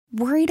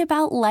Worried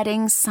about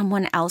letting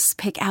someone else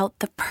pick out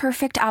the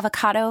perfect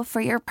avocado for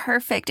your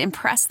perfect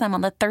impress them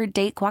on the third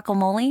date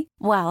guacamole?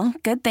 Well,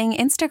 good thing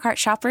Instacart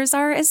shoppers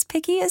are as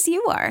picky as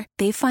you are.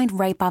 They find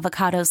ripe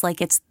avocados like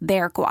it's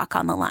their guac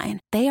on the line.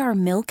 They are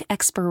milk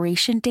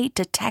expiration date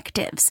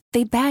detectives.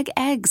 They bag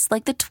eggs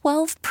like the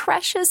 12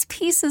 precious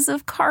pieces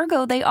of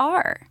cargo they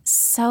are.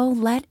 So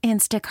let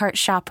Instacart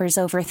shoppers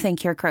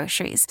overthink your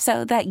groceries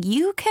so that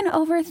you can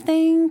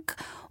overthink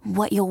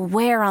what you'll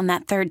wear on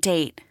that third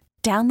date.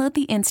 Download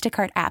the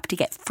Instacart app to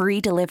get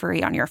free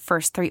delivery on your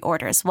first 3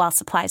 orders while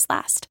supplies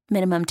last.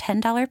 Minimum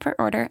 $10 per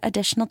order.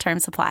 Additional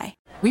terms apply.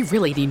 We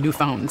really need new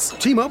phones.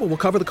 T-Mobile will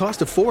cover the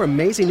cost of 4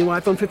 amazing new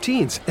iPhone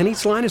 15s, and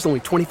each line is only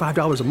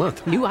 $25 a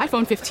month. New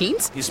iPhone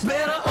 15s? It's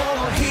better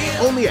over here.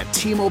 Only at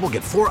T-Mobile,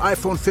 get 4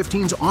 iPhone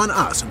 15s on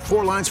us and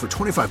 4 lines for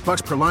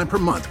 $25 per line per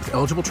month with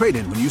eligible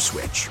trade-in when you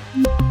switch.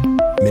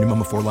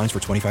 Minimum of 4 lines for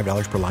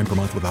 $25 per line per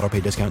month with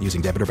autopay discount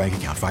using debit or bank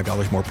account.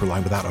 $5 more per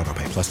line without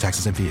autopay, plus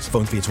taxes and fees.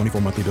 Phone fee at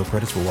 24 monthly bill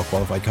credits for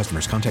well-qualified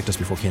customers. Contact us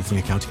before canceling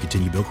account to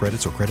continue bill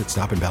credits or credit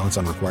stop and balance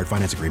on required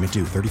finance agreement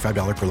due.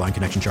 $35 per line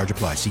connection charge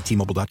applies. See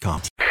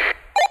T-Mobile.com.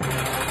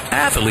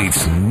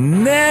 Athletes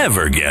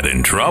never get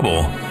in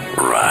trouble.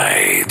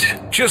 Right.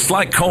 Just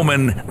like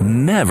Coleman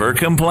never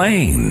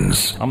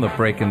complains. I'm the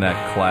break in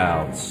that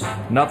clouds.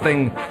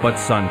 Nothing but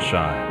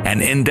sunshine.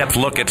 An in-depth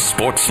look at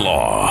sports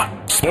law.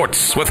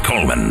 Sports with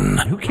Coleman.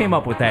 Who came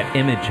up with that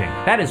imaging?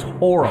 That is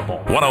horrible.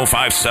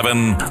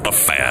 105.7 The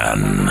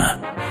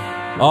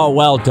Fan. Oh,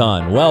 well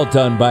done. Well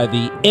done by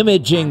the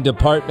imaging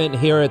department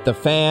here at The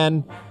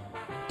Fan.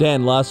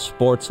 Dan Luss,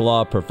 sports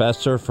law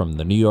professor from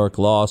the New York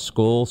Law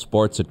School,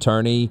 sports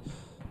attorney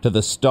to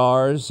the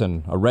stars,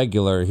 and a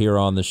regular here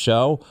on the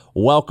show.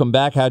 Welcome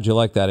back. How'd you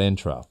like that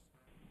intro?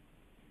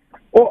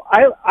 Well,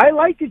 I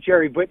liked it,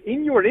 Jerry, but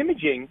in your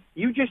imaging,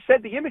 you just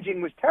said the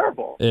imaging was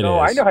terrible. I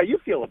know how you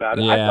feel about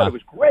it. Yeah. I thought it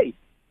was great.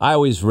 I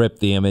always rip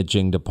the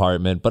imaging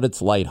department, but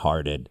it's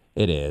lighthearted.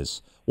 It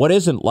is. What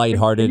isn't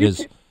lighthearted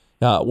is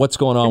what's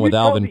going on with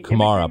Alvin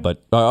Kamara.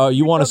 But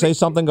you want to say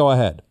something? Go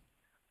ahead.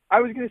 I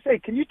was going to say,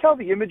 can you tell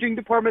the imaging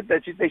department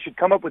that they should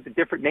come up with a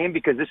different name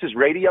because this is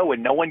radio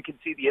and no one can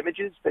see the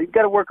images? They've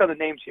got to work on the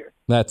names here.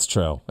 That's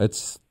true.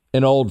 It's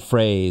an old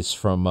phrase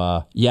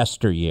from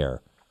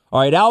yesteryear. All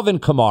right, Alvin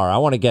Kamara. I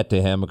want to get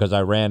to him because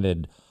I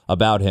ranted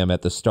about him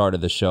at the start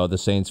of the show, the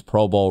Saints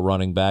Pro Bowl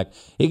running back.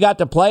 He got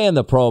to play in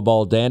the Pro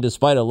Bowl, Dan,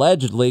 despite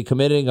allegedly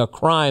committing a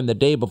crime the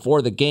day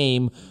before the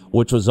game,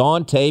 which was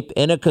on tape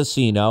in a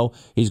casino.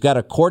 He's got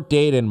a court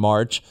date in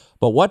March.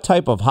 But what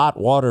type of hot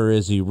water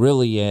is he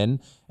really in?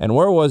 And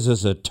where was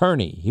his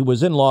attorney? He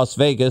was in Las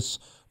Vegas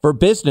for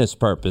business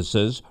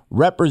purposes,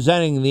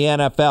 representing the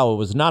NFL. It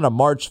was not a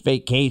March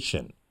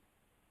vacation.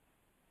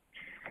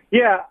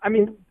 Yeah, I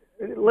mean,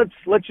 let's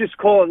just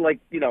call it like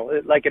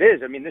it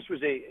is. I mean, this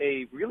was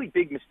a really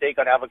big mistake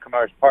on Alvin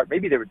Kamara's part.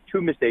 Maybe there were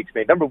 2 mistakes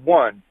made. Number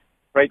one,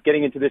 right,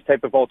 getting into this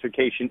type of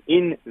altercation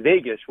in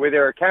Vegas where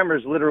there are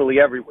cameras literally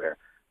everywhere.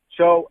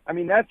 So, I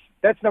mean,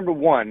 that's number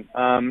one.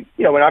 And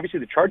obviously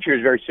the charge here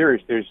is very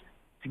serious. There's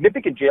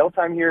significant jail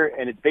time here,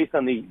 and it's based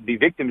on the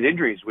victim's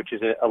injuries, which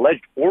is an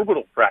alleged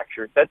orbital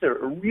fracture. That's a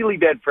really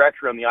bad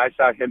fracture on the eye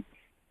socket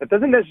that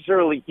doesn't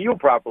necessarily heal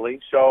properly.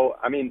 So,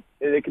 I mean,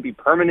 there could be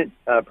permanent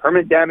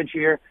damage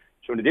here.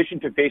 So in addition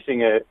to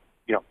facing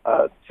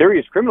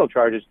serious criminal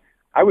charges,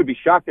 I would be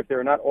shocked if there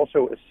are not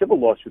also a civil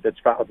lawsuit that's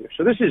filed here.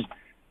 So this is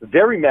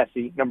very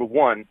messy, number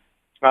one.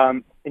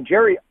 And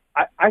Jerry,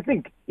 I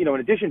think, in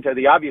addition to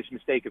the obvious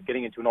mistake of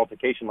getting into an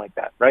altercation like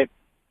that, right?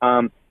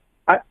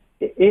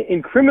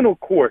 In criminal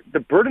court,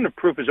 the burden of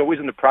proof is always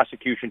in the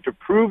prosecution to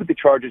prove the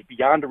charges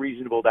beyond a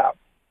reasonable doubt.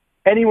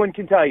 Anyone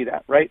can tell you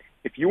that, right?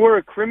 If you are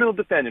a criminal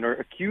defendant or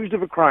accused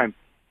of a crime,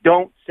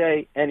 don't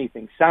say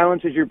anything.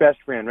 Silence is your best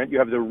friend, right? You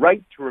have the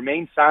right to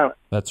remain silent.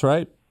 That's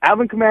right.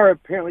 Alvin Kamara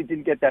apparently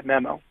didn't get that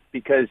memo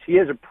because he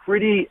has a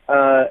pretty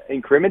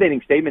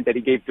incriminating statement that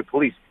he gave to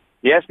police.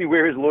 He asked me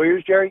where his lawyer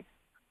is, Jerry.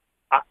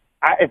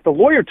 If the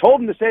lawyer told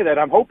him to say that,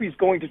 I'm hoping he's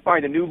going to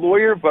find a new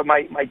lawyer. But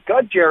my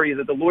gut, Jerry, is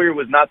that the lawyer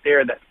was not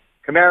there, that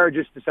Kamara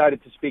just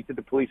decided to speak to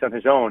the police on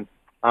his own,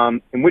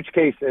 in which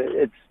case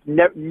it's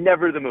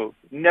never the move.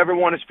 Never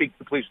want to speak to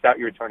the police without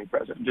your attorney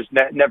present. Just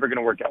never going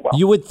to work out well.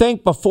 You would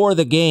think before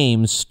the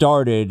game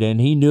started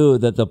and he knew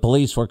that the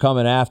police were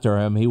coming after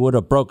him, he would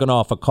have broken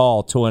off a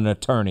call to an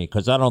attorney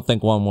because I don't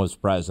think one was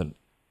present.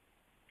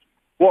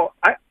 Well,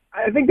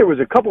 I think there was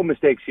a couple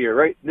mistakes here,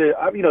 right?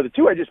 The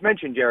 2 I just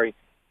mentioned, Jerry.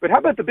 But how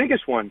about the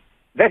biggest one?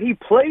 That he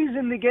plays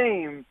in the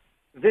game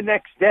the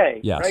next day,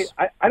 yes.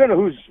 Right? I don't know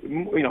who's,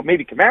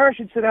 maybe Kamara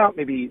should sit out.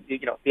 Maybe,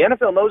 the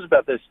NFL knows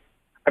about this.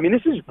 I mean,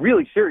 this is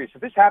really serious.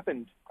 If this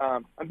happened,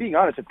 I'm being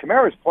honest, if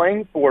Kamara is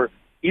playing for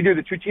either of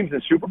the 2 teams in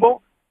the Super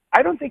Bowl,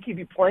 I don't think he'd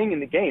be playing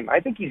in the game. I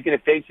think he's going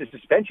to face a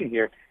suspension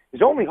here.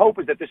 His only hope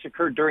is that this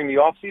occurred during the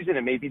offseason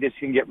and maybe this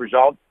can get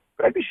resolved.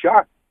 But I'd be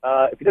shocked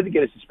if he doesn't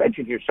get a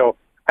suspension here. So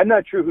I'm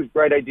not sure whose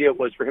bright idea it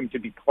was for him to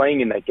be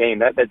playing in that game.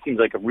 That seems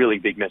like a really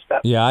big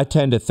misstep. Yeah, I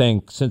tend to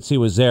think since he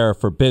was there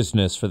for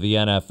business for the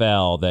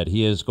NFL that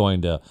he is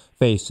going to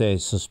face a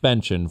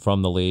suspension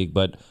from the league.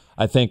 But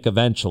I think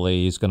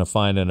eventually he's going to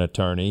find an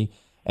attorney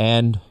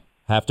and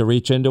have to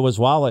reach into his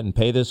wallet and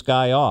pay this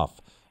guy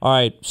off. All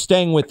right,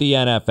 staying with the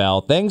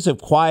NFL, things have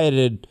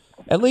quieted,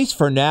 at least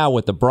for now,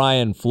 with the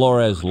Brian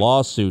Flores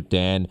lawsuit,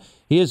 Dan.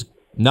 He has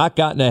not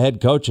gotten a head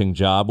coaching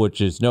job,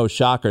 which is no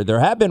shocker. There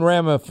have been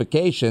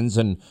ramifications,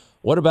 and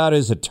what about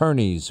his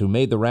attorneys who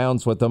made the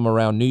rounds with him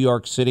around New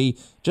York City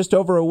just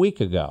over a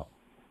week ago?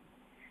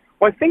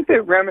 Well, I think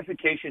the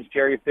ramifications,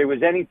 Jerry, if there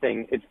was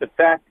anything, it's the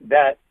fact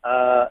that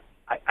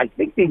I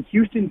think the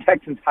Houston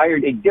Texans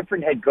hired a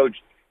different head coach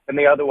than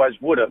they otherwise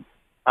would have.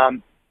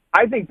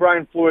 I think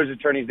Brian Flores'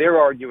 attorneys, they're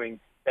arguing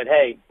that,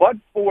 hey, but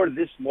for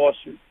this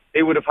lawsuit,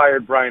 they would have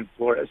hired Brian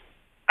Flores.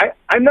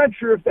 I'm not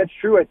sure if that's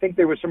true. I think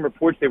there were some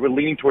reports they were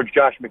leaning towards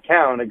Josh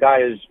McCown, a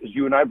guy, as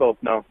you and I both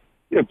know,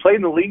 played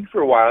in the league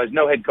for a while, has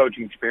no head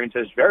coaching experience,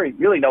 has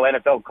really no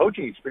NFL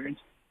coaching experience.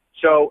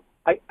 So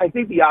I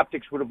think the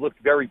optics would have looked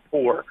very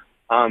poor.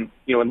 In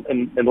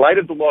light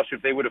of the lawsuit,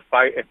 if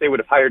they would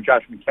have hired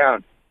Josh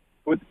McCown.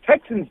 What the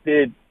Texans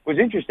did was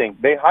interesting.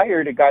 They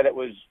hired a guy that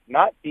was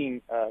not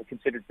being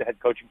considered the head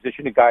coaching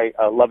position, a guy,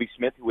 Lovie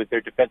Smith, who was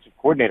their defensive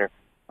coordinator,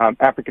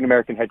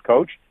 African-American head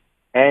coach.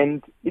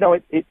 And,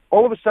 it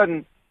all of a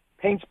sudden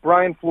paints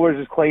Brian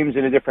Flores' claims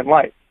in a different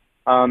light.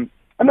 I'm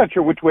not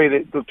sure which way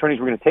the attorneys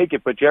were going to take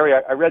it, but, Jerry,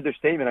 I read their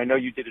statement. I know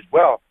you did as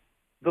well.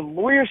 The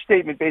lawyer's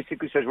statement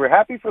basically says, we're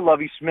happy for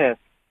Lovie Smith,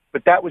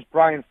 but that was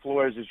Brian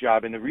Flores'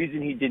 job, and the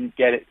reason he didn't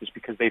get it is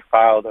because he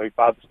filed this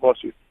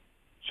lawsuit.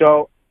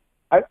 So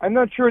I'm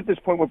not sure at this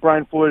point what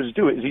Brian Flores is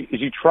doing.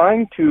 Is he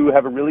trying to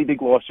have a really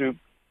big lawsuit,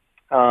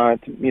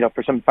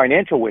 for some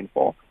financial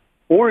windfall,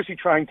 or is he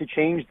trying to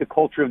change the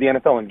culture of the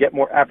NFL and get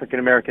more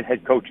African-American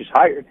head coaches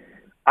hired?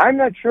 I'm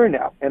not sure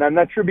now, and I'm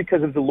not sure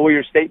because of the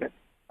lawyer's statement.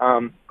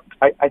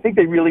 I think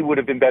they really would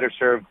have been better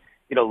served,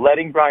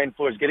 letting Brian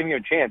Flores, giving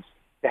him a chance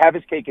to have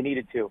his cake and eat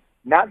it too,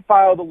 not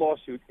file the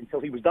lawsuit until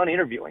he was done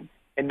interviewing,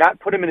 and not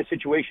put him in a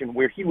situation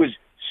where he was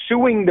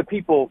suing the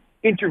people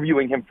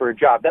interviewing him for a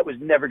job. That was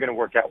never going to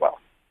work out well.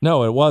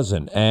 No, it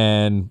wasn't.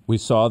 And we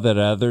saw that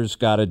others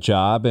got a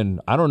job, and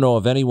I don't know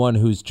of anyone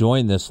who's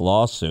joined this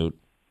lawsuit.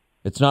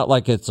 It's not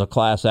like it's a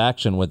class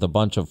action with a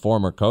bunch of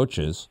former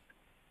coaches.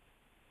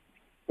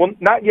 Well,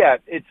 not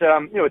yet. It's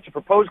it's a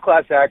proposed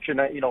class action.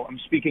 I'm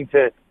speaking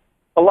to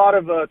a lot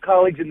of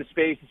colleagues in the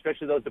space,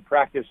 especially those that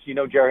practice.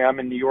 Jerry, I'm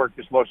in New York.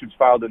 This lawsuit's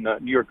filed in the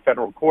New York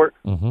federal court.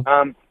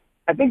 Mm-hmm.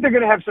 I think they're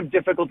going to have some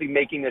difficulty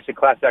making this a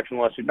class action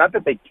lawsuit. Not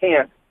that they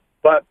can't,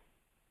 but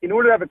in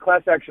order to have a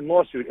class action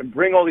lawsuit and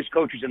bring all these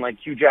coaches in like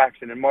Hugh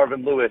Jackson and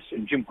Marvin Lewis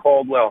and Jim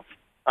Caldwell,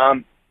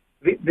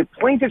 the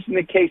plaintiffs in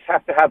the case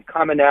have to have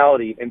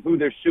commonality in who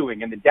they're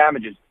suing and the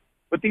damages.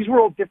 But these were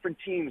all different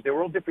teams. They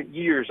were all different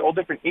years, all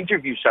different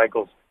interview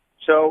cycles.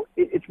 So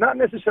it's not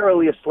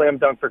necessarily a slam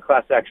dunk for a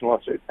class action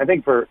lawsuit. I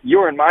think for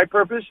your and my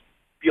purpose,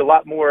 be a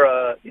lot more,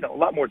 a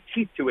lot more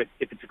teeth to it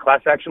if it's a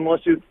class action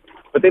lawsuit.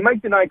 But they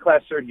might deny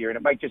class cert here, and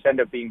it might just end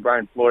up being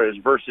Brian Flores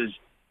versus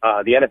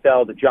the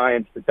NFL, the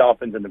Giants, the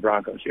Dolphins, and the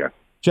Broncos here.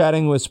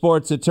 Chatting with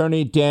sports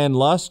attorney Dan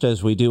Lust,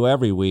 as we do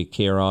every week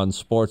here on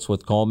Sports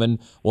with Coleman.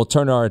 We'll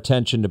turn our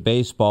attention to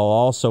baseball.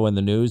 Also in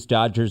the news,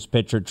 Dodgers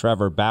pitcher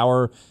Trevor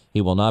Bauer.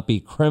 He will not be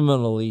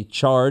criminally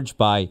charged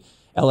by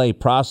L.A.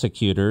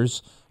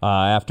 prosecutors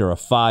after a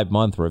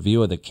 5-month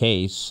review of the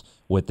case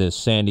with this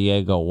San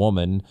Diego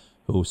woman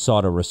who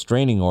sought a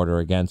restraining order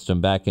against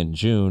him back in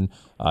June.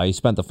 He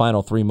spent the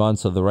final 3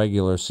 months of the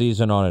regular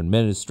season on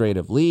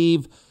administrative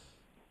leave.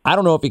 I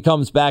don't know if he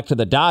comes back to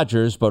the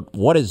Dodgers, but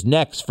what is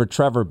next for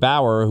Trevor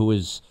Bauer, who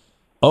is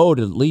owed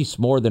at least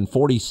more than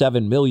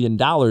 $47 million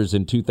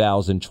in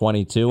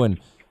 2022 and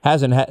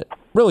hasn't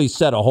really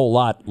said a whole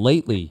lot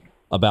lately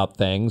about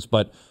things.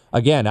 But,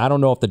 again, I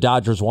don't know if the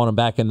Dodgers want him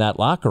back in that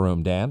locker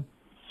room, Dan.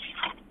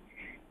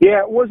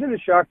 Yeah, it wasn't a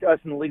shock to us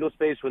in the legal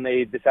space when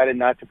they decided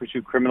not to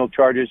pursue criminal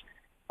charges.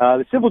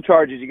 The civil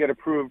charges, you got to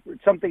prove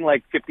something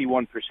like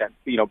 51%,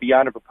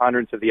 beyond a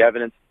preponderance of the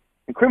evidence.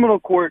 In criminal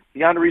court,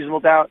 beyond a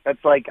reasonable doubt,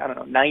 that's like,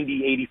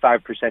 90,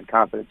 85%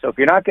 confidence. So if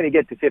you're not going to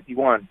get to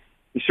 51,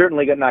 you're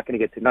certainly not going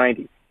to get to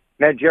 90.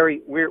 Now,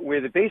 Jerry, where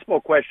the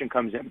baseball question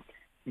comes in,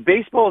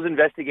 baseball's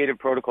investigative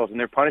protocols and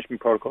their punishment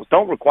protocols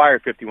don't require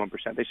 51%.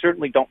 They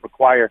certainly don't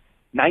require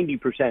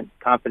 90%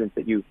 confidence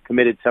that you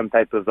committed some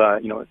type of,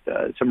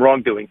 some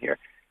wrongdoing here.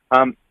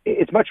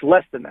 It's much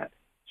less than that.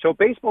 So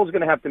baseball is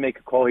going to have to make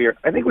a call here.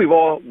 I think we've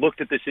all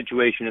looked at this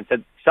situation and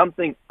said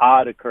something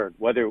odd occurred,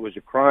 whether it was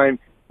a crime,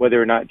 whether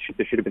or not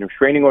there should have been a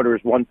restraining order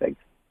is one thing.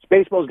 So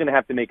baseball is going to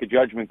have to make a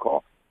judgment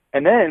call.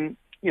 And then,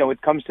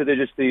 it comes to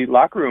the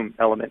locker room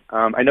element.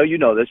 I know you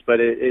know this, but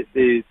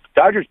the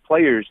Dodgers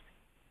players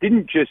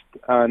didn't just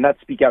not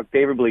speak out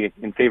favorably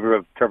in favor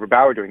of Trevor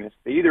Bauer during this.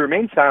 They either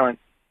remained silent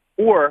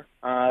or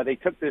they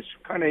took this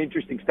kind of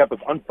interesting step of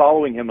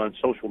unfollowing him on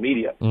social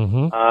media.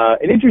 Mm-hmm.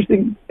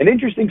 An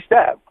interesting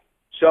step.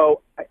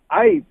 So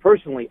I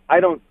personally, I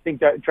don't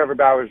think that Trevor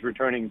Bauer is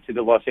returning to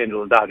the Los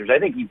Angeles Dodgers. I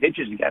think he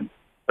pitches again,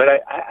 but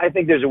I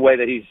think there's a way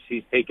that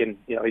he's taken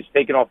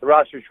off the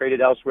roster, traded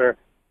elsewhere.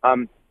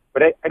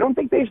 But I don't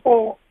think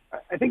baseball.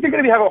 I think they're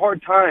going to have a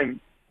hard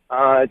time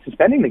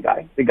suspending the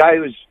guy. The guy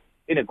was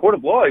in a court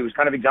of law. He was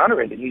kind of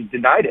exonerated. He's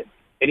denied it.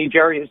 And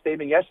Jerry, his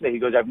statement yesterday, he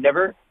goes, I've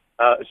never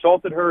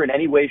assaulted her in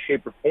any way,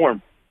 shape, or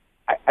form.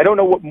 I don't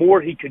know what more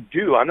he could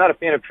do. I'm not a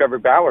fan of Trevor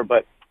Bauer,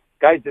 but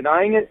guy's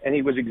denying it, and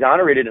he was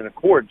exonerated in a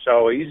court.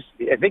 So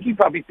I think he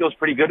probably feels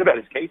pretty good about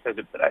his case as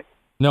of today.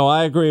 No,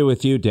 I agree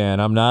with you, Dan.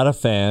 I'm not a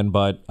fan,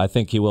 but I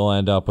think he will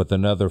end up with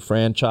another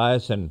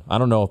franchise, and I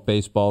don't know if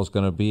baseball is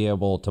going to be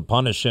able to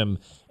punish him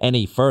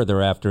any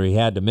further after he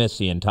had to miss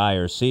the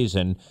entire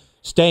season.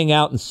 Staying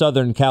out in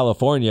Southern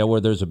California, where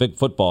there's a big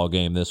football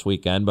game this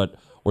weekend, but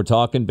we're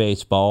talking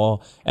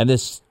baseball, and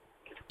this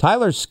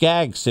Tyler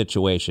Skaggs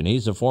situation.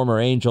 He's a former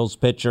Angels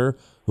pitcher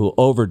who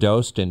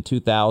overdosed in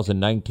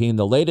 2019.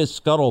 The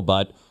latest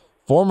scuttlebutt,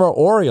 former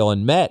Oriole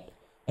and Met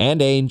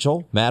and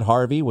Angel Matt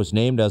Harvey was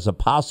named as a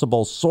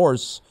possible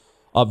source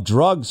of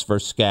drugs for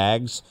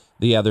Skaggs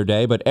the other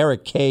day, but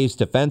Eric Kay's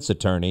defense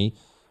attorney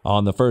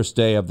on the first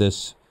day of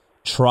this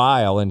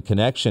trial in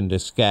connection to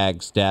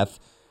Skaggs' death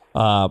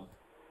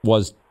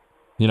was,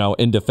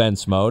 in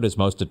defense mode, as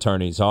most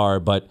attorneys are,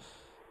 but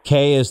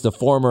Kay is the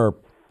former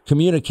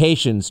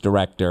communications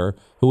director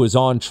who was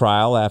on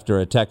trial after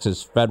a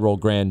Texas federal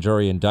grand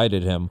jury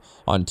indicted him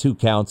on 2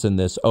 counts in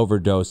this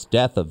overdose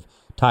death of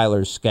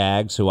Tyler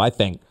Skaggs, who I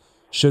think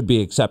should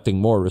be accepting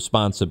more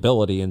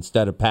responsibility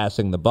instead of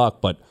passing the buck.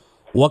 But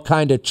what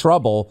kind of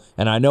trouble,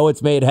 and I know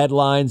it's made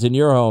headlines in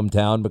your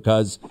hometown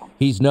because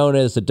he's known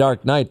as the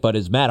Dark Knight, but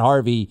is Matt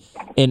Harvey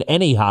in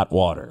any hot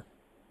water?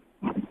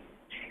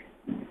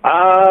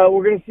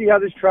 We're going to see how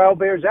this trial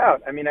bears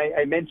out. I mean,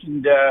 I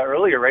mentioned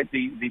earlier, right,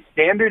 the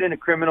standard in a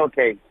criminal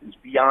case is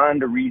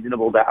beyond a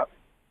reasonable doubt.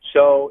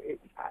 So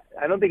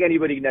I don't think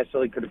anybody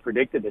necessarily could have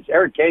predicted this.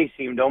 Eric Kay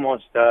seemed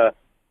almost,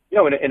 in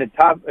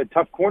a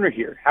tough corner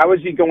here. How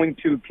is he going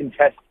to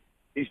contest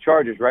these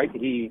charges, right?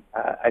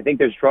 I think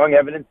there's strong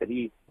evidence that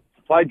he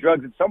supplied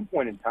drugs at some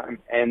point in time.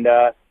 And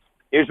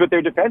here's what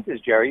their defense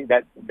is, Jerry,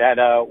 that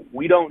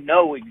we don't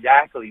know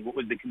exactly what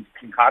was the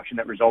concoction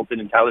that resulted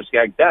in Tyler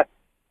Skaggs' death.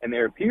 And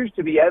there appears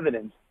to be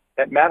evidence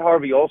that Matt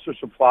Harvey also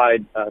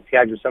supplied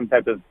Skaggs with some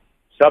type of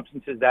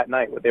substances that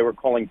night, what they were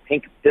calling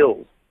pink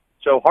pills.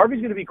 So Harvey's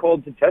going to be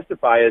called to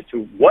testify as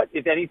to what,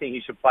 if anything,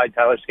 he supplied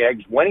Tyler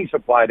Skaggs, when he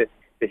supplied it,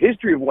 the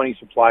history of when he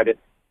supplied it.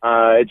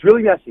 It's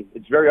really messy.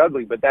 It's very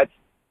ugly, but that's,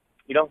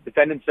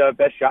 defendant's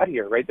best shot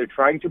here, right? They're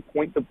trying to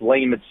point the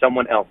blame at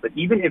someone else. But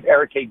even if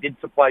Eric Kay did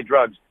supply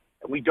drugs,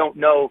 we don't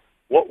know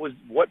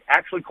what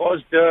actually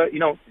caused,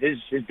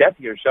 his death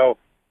here. So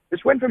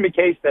this went from a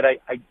case that I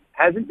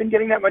hasn't been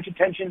getting that much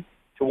attention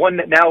to one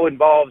that now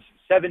involves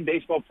 7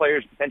 baseball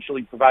players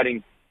potentially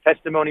providing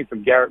testimony,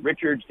 from Garrett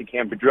Richards to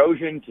Cam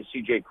Bedrosian to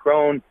C.J.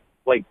 Cron,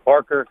 Blake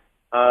Parker.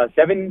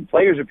 7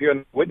 players appear on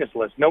the witness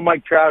list. No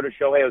Mike Trout or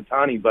Shohei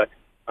Ohtani, but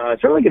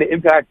certainly going to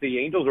impact the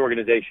Angels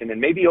organization and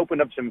maybe open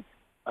up some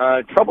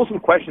troublesome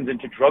questions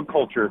into drug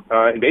culture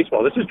in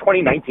baseball. This is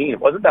 2019.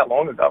 It wasn't that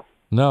long ago.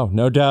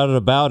 No doubt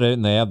about it,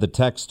 and they have the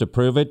text to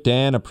prove it.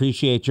 Dan,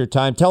 appreciate your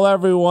time. Tell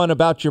everyone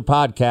about your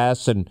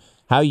podcast and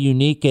how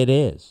unique it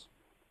is.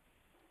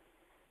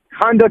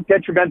 Conduct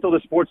Detrimental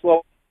to Sports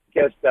Law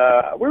podcast.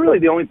 We're really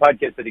the only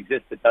podcast that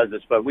exists that does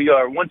this, but we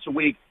are once a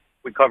week.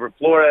 We cover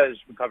Flores,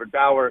 we covered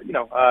Bauer.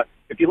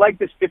 If you like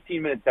this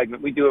 15-minute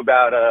segment, we do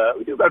about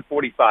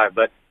 45.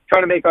 But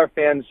trying to make our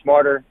fans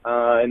smarter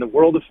in the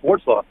world of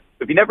sports law.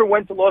 If you never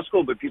went to law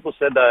school, but people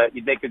said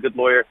you'd make a good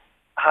lawyer,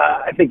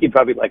 I think you'd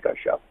probably like our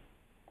show.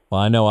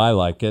 Well, I know I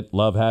like it.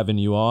 Love having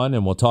you on,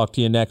 and we'll talk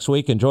to you next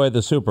week. Enjoy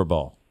the Super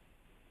Bowl.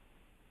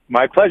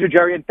 My pleasure,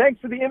 Jerry, and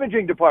thanks for the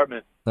imaging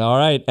department. All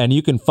right, and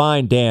you can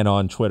find Dan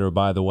on Twitter,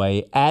 by the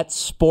way, at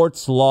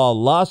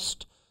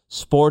SportsLawLust,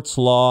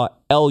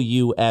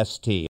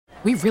 SportsLawLust.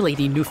 We really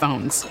need new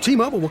phones.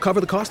 T-Mobile will cover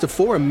the cost of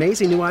 4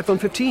 amazing new iPhone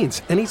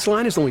 15s, and each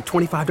line is only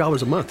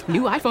 $25 a month.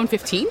 New iPhone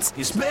 15s?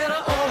 It's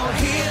better over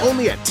here.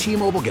 Only at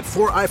T-Mobile, get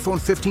 4 iPhone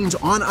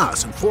 15s on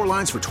us and 4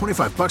 lines for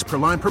 $25 per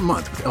line per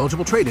month with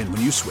eligible trade-in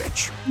when you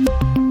switch.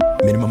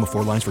 Minimum of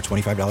 4 lines for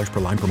 $25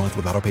 per line per month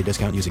with autopay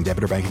discount using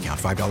debit or bank account.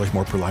 $5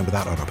 more per line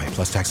without autopay,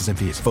 plus taxes and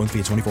fees. Phone fee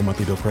at 24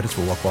 monthly bill credits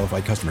for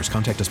well-qualified customers.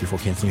 Contact us before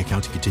canceling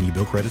account to continue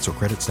bill credits or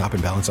credit stop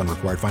and balance on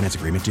required finance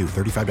agreement due.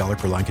 $35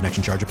 per line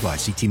connection charge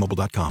applies. See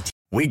T-Mobile.com.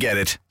 We get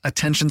it.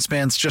 Attention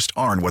spans just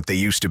aren't what they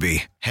used to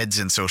be. Heads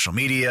in social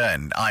media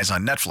and eyes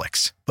on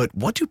Netflix. But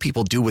what do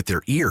people do with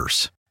their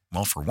ears?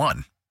 Well, for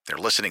one, they're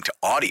listening to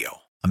audio.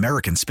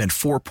 Americans spend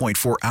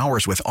 4.4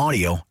 hours with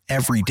audio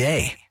every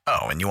day.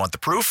 Oh, and you want the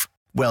proof?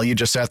 Well, you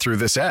just sat through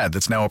this ad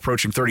that's now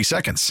approaching 30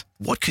 seconds.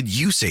 What could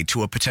you say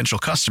to a potential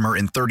customer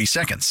in 30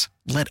 seconds?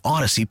 Let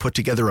Odyssey put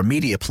together a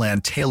media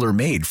plan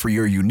tailor-made for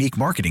your unique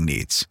marketing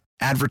needs.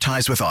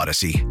 Advertise with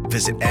Odyssey.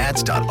 Visit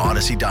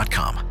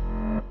ads.odyssey.com.